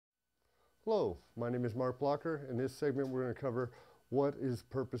Hello, my name is Mark Blocker. In this segment, we're going to cover what is the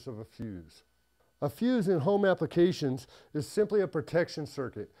purpose of a fuse. A fuse in home applications is simply a protection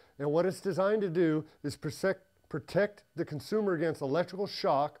circuit, and what it's designed to do is protect the consumer against electrical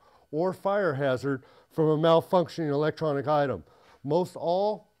shock or fire hazard from a malfunctioning electronic item. Most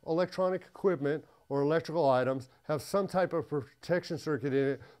all electronic equipment or electrical items have some type of protection circuit in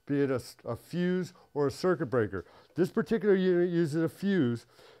it, be it a fuse or a circuit breaker. This particular unit uses a fuse,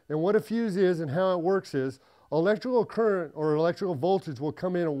 and what a fuse is and how it works is electrical current or electrical voltage will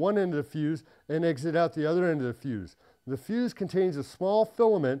come in at one end of the fuse and exit out the other end of the fuse. The fuse contains a small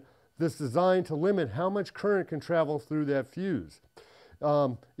filament that's designed to limit how much current can travel through that fuse.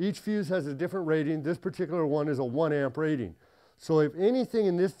 Each fuse has a different rating. This particular one is a 1 amp rating. So if anything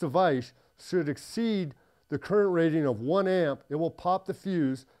in this device should exceed the current rating of 1 amp, it will pop the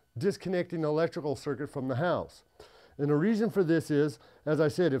fuse, disconnecting the electrical circuit from the house. And the reason for this is, as I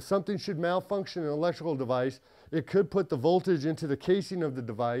said, if something should malfunction in an electrical device, it could put the voltage into the casing of the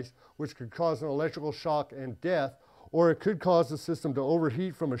device, which could cause an electrical shock and death, or it could cause the system to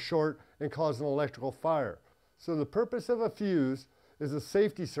overheat from a short and cause an electrical fire. So the purpose of a fuse is a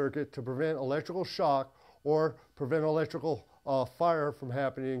safety circuit to prevent electrical shock or prevent electrical fire from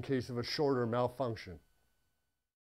happening in case of a short or malfunction.